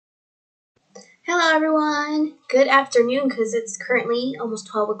Hello everyone! Good afternoon because it's currently almost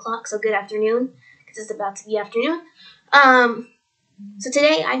 12 o'clock, so good afternoon because it's about to be afternoon. So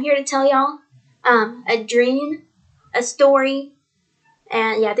today I'm here to tell y'all a dream, a story,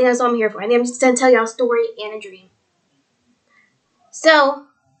 and yeah, I think that's all I'm here for. I think I'm just going to tell y'all a story and a dream. So,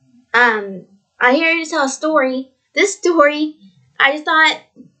 I'm here to tell a story. This story, I just thought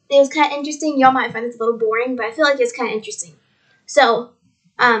it was kind of interesting. Y'all might find this a little boring, but I feel like it's kind of interesting. So,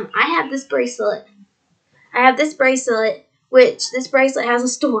 I have this bracelet. Which this bracelet has a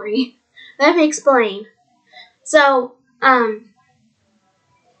story. Let me explain. So,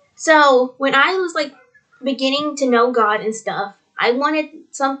 when I was beginning to know God and stuff, I wanted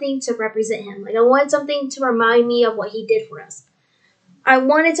something to represent Him. I wanted something to remind me of what He did for us. I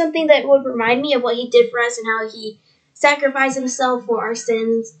wanted something that would remind me of what He did for us and how He sacrificed Himself for our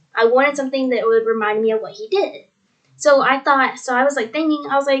sins. I wanted something that would remind me of what He did. So I was thinking,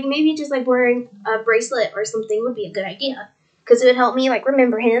 maybe just wearing a bracelet or something would be a good idea. Because it would help me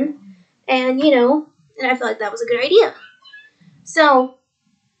remember Him. And, and I felt like that was a good idea. So,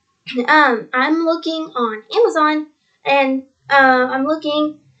 I'm looking on Amazon and I'm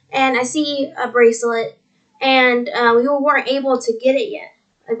looking and I see a bracelet and we weren't able to get it yet.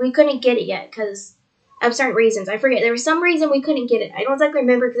 We couldn't get it yet because of certain reasons. I forget. There was some reason we couldn't get it. I don't exactly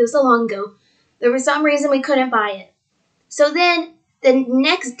remember because it was so long ago. There was some reason we couldn't buy it. So then, the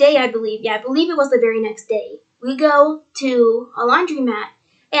next day, I believe it was the very next day, we go to a laundromat,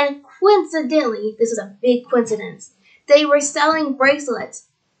 and coincidentally, this is a big coincidence, they were selling bracelets.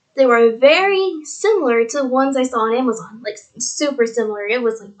 They were very similar to the ones I saw on Amazon, super similar. It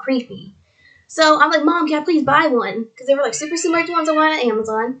was creepy. So I'm like, Mom, can I please buy one? Because they were super similar to ones I wanted on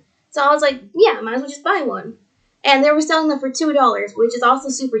Amazon. So I was like, yeah, might as well just buy one. And they were selling them for $2, which is also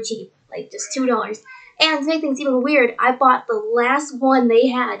super cheap, just $2. And to make things even weird, I bought the last one they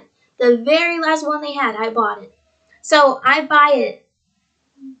had. The very last one they had, I bought it. So I buy it.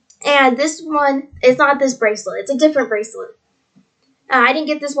 And this one is not this bracelet. It's a different bracelet. I didn't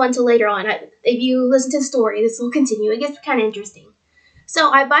get this one till later on. If you listen to the story, this will continue. It gets kind of interesting.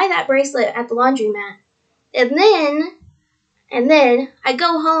 So I buy that bracelet at the laundromat. And then I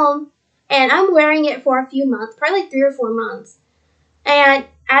go home and I'm wearing it for a few months, probably 3 or 4 months. And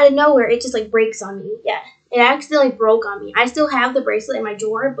out of nowhere, it just breaks on me. Yeah, it accidentally broke on me. I still have the bracelet in my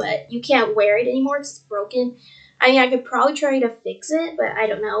drawer, but you can't wear it anymore. It's broken. I mean, I could probably try to fix it, but I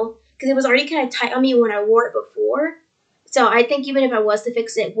don't know. Because it was already kind of tight on me when I wore it before. So I think even if I was to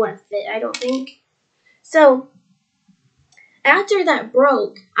fix it, it wouldn't fit, I don't think. So after that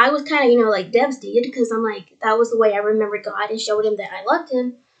broke, I was kind of, devastated because I'm that was the way I remembered God and showed Him that I loved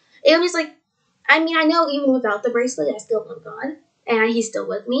Him. It was I know even without the bracelet, I still love God. And He's still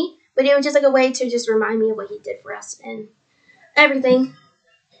with me. But it was just a way to just remind me of what He did for us and everything.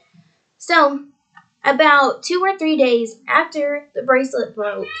 So, about 2 or 3 days after the bracelet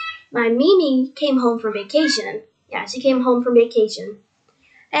broke, my Mimi came home from vacation. Yeah, she came home from vacation.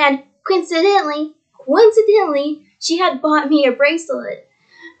 And coincidentally, she had bought me a bracelet.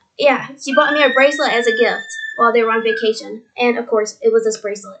 Yeah, she bought me a bracelet as a gift while they were on vacation. And, of course, it was this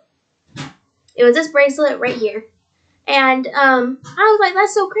bracelet. It was this bracelet right here. And I was like,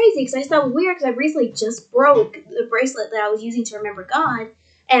 that's so crazy because I just thought it was weird because I recently just broke the bracelet that I was using to remember God.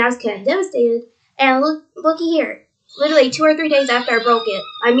 And I was kind of devastated. And looky here. Literally 2 or 3 days after I broke it,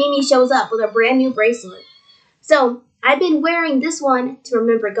 my Mimi shows up with a brand new bracelet. So I've been wearing this one to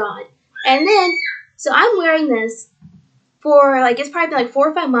remember God. And then, so I'm wearing this for it's probably been 4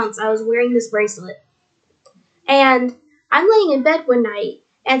 or 5 months I was wearing this bracelet. And I'm laying in bed one night.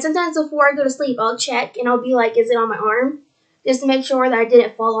 And sometimes before I go to sleep, I'll check and I'll be like, is it on my arm? Just to make sure that I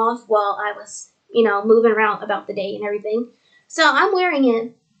didn't fall off while I was, moving around about the day and everything. So I'm wearing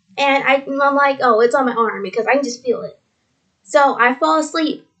it. And I'm like, oh, it's on my arm because I can just feel it. So I fall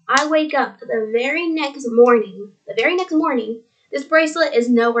asleep. I wake up the very next morning. This bracelet is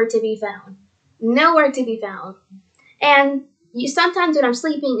nowhere to be found. Nowhere to be found. And sometimes when I'm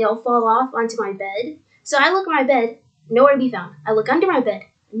sleeping, it'll fall off onto my bed. So I look at my bed, nowhere to be found. I look under my bed,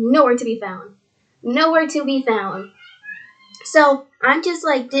 nowhere to be found. Nowhere to be found. So I'm just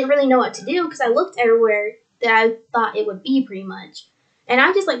didn't really know what to do because I looked everywhere that I thought it would be pretty much. And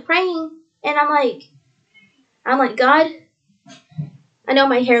I'm just praying and I'm like, God, I know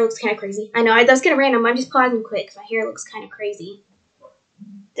my hair looks kind of crazy. I know, that's kind of random. I'm just pausing quick because my hair looks kind of crazy.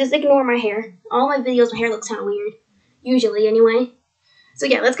 Just ignore my hair. All my videos, my hair looks kind of weird. Usually, anyway. So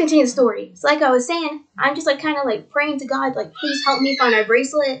yeah, let's continue the story. So like I was saying, I'm just kind of praying to God, please help me find my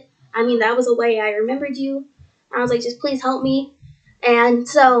bracelet. I mean, that was a way I remembered you. I was just please help me. And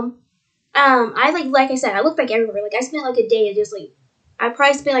so, I like I said, I looked everywhere. I spent a day just I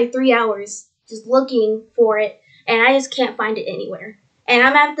probably spent 3 hours just looking for it, and I just can't find it anywhere. And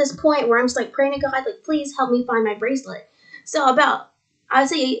I'm at this point where I'm just like praying to God, like, please help me find my bracelet. So I'd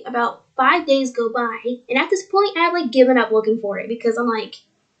say about 5 days go by, and at this point I have like given up looking for it because I'm like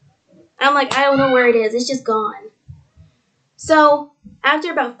I don't know where it is. It's just gone. So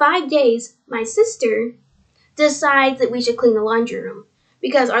after about 5 days, my sister decides that we should clean the laundry room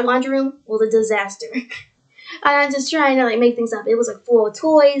because our laundry room was a disaster. I'm just trying to like make things up. It was like full of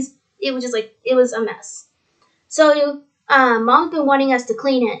toys. It was just like it was a mess. So Mom's been wanting us to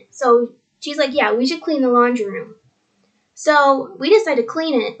clean it. So she's like, yeah, we should clean the laundry room. So we decided to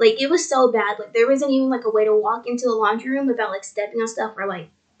clean it. Like it was so bad. Like there wasn't even like a way to walk into the laundry room without like stepping on stuff or like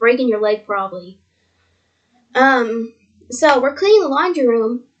breaking your leg probably. So we're cleaning the laundry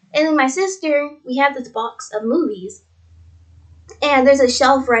room, and then my sister, we have this box of movies, and there's a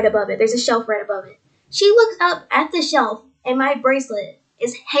shelf right above it. She looks up at the shelf, and my bracelet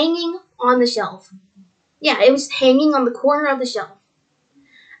is hanging on the shelf. Yeah, it was hanging on the corner of the shelf.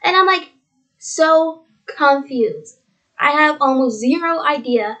 And I'm like, so confused. I have almost zero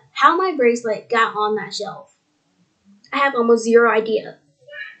idea how my bracelet got on that shelf. I have almost zero idea.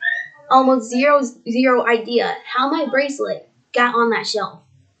 Almost zero idea how my bracelet got on that shelf.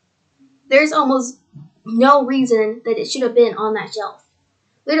 There's almost no reason that it should have been on that shelf.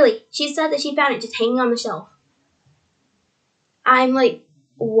 Literally, she said that she found it just hanging on the shelf. I'm like,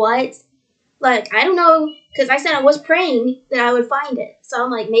 what? Like, I don't know, because I said I was praying that I would find it. So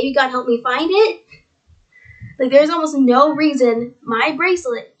I'm like, maybe God help me find it? Like, there's almost no reason my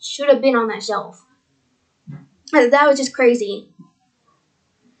bracelet should have been on that shelf. That was just crazy.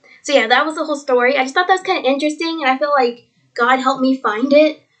 So yeah, that was the whole story. I just thought that was kind of interesting, and I feel like God helped me find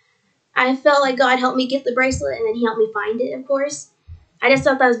it. I felt like God helped me get the bracelet, and then He helped me find it, of course. I just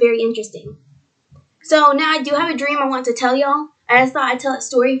thought that was very interesting. So now I do have a dream I want to tell y'all. I just thought I'd tell that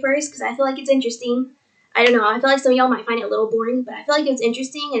story first because I feel like it's interesting. I don't know. I feel like some of y'all might find it a little boring, but I feel like it's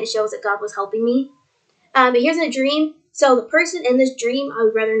interesting, and it shows that God was helping me. But here's a dream. So the person in this dream, I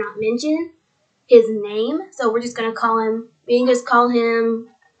would rather not mention his name. So we're just going to call him, we can just call him,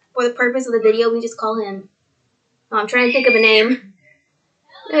 for the purpose of the video, we just call him, I'm trying to think of a name.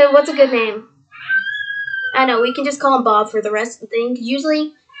 What's a good name? I know, we can just call him Bob for the rest of the thing.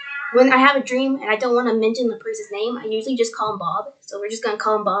 Usually, when I have a dream and I don't want to mention the person's name, I usually just call him Bob. So we're just going to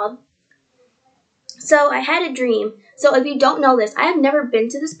call him Bob. So I had a dream. So if you don't know this, I have never been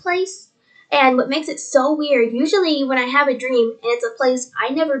to this place. And what makes it so weird, usually when I have a dream and it's a place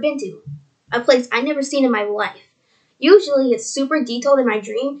I've never been to, a place I've never seen in my life, usually it's super detailed in my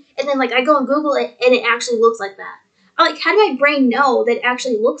dream, and then like I go and Google it and it actually looks like that. I'm like, how did my brain know that it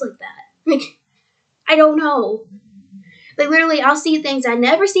actually looks like that? Like, I don't know. Like literally I'll see things I've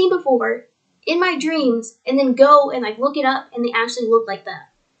never seen before in my dreams and then go and like look it up and they actually look like that.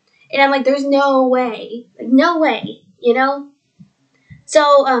 And I'm like, there's no way. Like, no way, you know?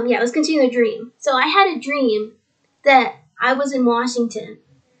 So, yeah, let's continue the dream. So I had a dream that I was in Washington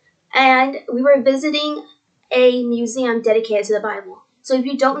and we were visiting a museum dedicated to the Bible. So if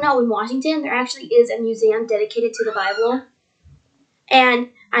you don't know, in Washington, there actually is a museum dedicated to the Bible. And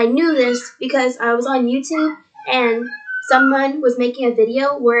I knew this because I was on YouTube and someone was making a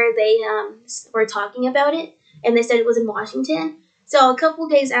video where they were talking about it, and they said it was in Washington. So a couple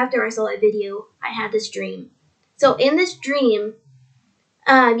days after I saw that video, I had this dream. So in this dream,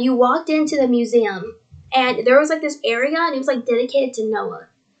 you walked into the museum, and there was like this area, and it was like dedicated to Noah,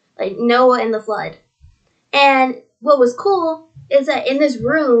 like Noah and the flood. And what was cool is that in this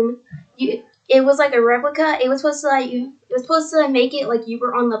room, it was like a replica. It was supposed to make it like you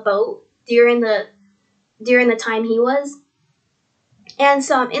were on the boat during the time he was. And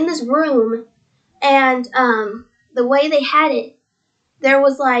so I'm in this room, and the way they had it, there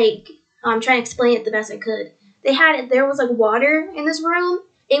was like, I'm trying to explain it the best I could. There was like water in this room.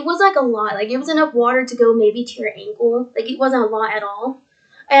 It was like a lot. Like it was enough water to go maybe to your ankle. Like it wasn't a lot at all.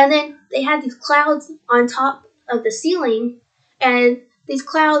 And then they had these clouds on top of the ceiling, and these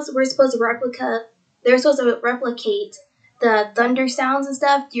clouds were supposed to replicate the thunder sounds and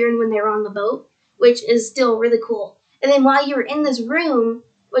stuff during when they were on the boat, which is still really cool. And then while you were in this room,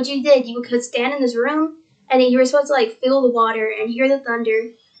 what you did, you could stand in this room, and you were supposed to like feel the water and hear the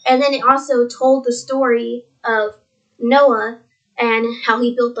thunder. And then it also told the story of Noah and how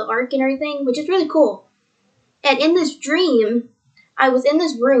he built the ark and everything, which is really cool. And in this dream, I was in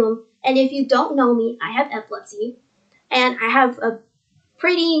this room, and if you don't know me, I have epilepsy, and I have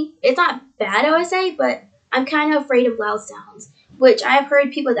it's not bad, I would say, but I'm kind of afraid of loud sounds, which I have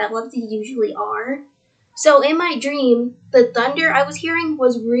heard people with epilepsy usually are. So in my dream, the thunder I was hearing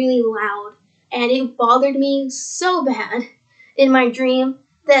was really loud, and it bothered me so bad in my dream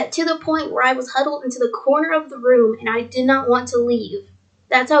that to the point where I was huddled into the corner of the room and I did not want to leave.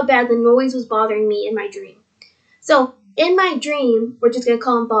 That's how bad the noise was bothering me in my dream. So in my dream, we're just going to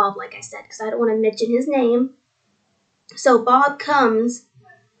call him Bob, like I said, because I don't want to mention his name. So Bob comes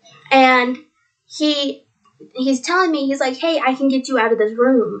and he's telling me, he's like, hey, I can get you out of this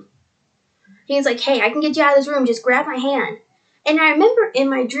room. He's like, hey, I can get you out of this room. Just grab my hand. And I remember in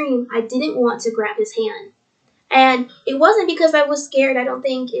my dream, I didn't want to grab his hand. And it wasn't because I was scared. I don't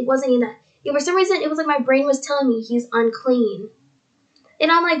think it wasn't even that. For some reason, it was like my brain was telling me he's unclean.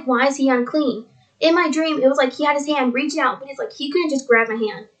 And I'm like, why is he unclean? In my dream, it was like he had his hand reaching out, but it's like he couldn't just grab my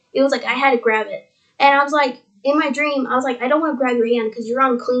hand. It was like I had to grab it. And I was like, in my dream, I was like, I don't want to grab your hand because you're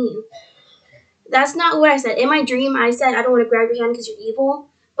unclean. That's not what I said. In my dream, I said, I don't want to grab your hand because you're evil.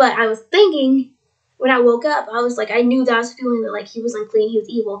 But I was thinking, when I woke up, I was like, I knew that I was feeling that like he was unclean, he was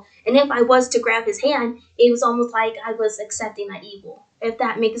evil. And if I was to grab his hand, it was almost like I was accepting that evil, if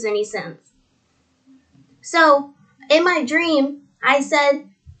that makes any sense. So, in my dream, I said,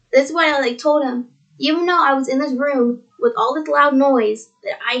 this is what I told him. Even though I was in this room with all this loud noise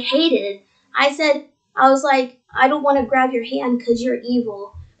that I hated, I was like, I don't want to grab your hand because you're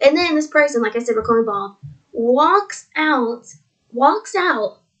evil. And then this person, like I said, we're calling Bob, walks out,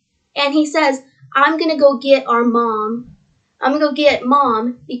 and he says, I'm going to go get our mom. I'm going to go get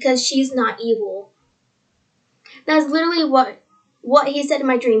mom because she's not evil. That's literally what he said in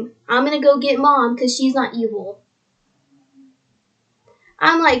my dream. I'm going to go get mom because she's not evil.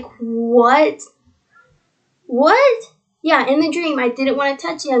 I'm like, what? What? Yeah, in the dream, I didn't want to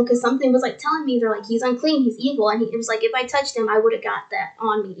touch him because something was like telling me, they're like, he's unclean, he's evil. And it was like, if I touched him, I would have got that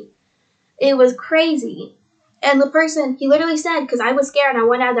on me. It was crazy. And the person, he literally said, because I was scared and I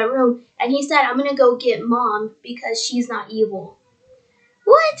went out of that room, and he said, I'm going to go get mom because she's not evil.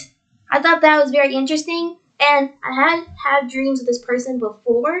 What? I thought that was very interesting. And I had dreams with this person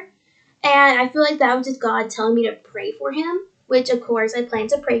before, and I feel like that was just God telling me to pray for him, which, of course, I plan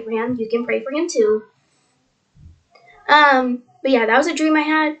to pray for him. You can pray for him, too. But yeah, that was a dream I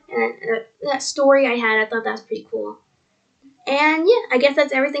had, and that story I had, I thought that was pretty cool. And yeah, I guess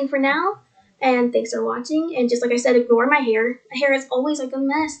that's everything for now. And thanks for watching. And just like I said, ignore my hair. My hair is always like a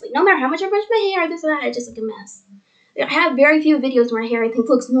mess. Like no matter how much I brush my hair, this and that, it's just like a mess. I have very few videos where my hair I think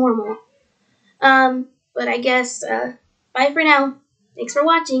looks normal. But I guess bye for now. Thanks for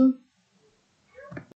watching.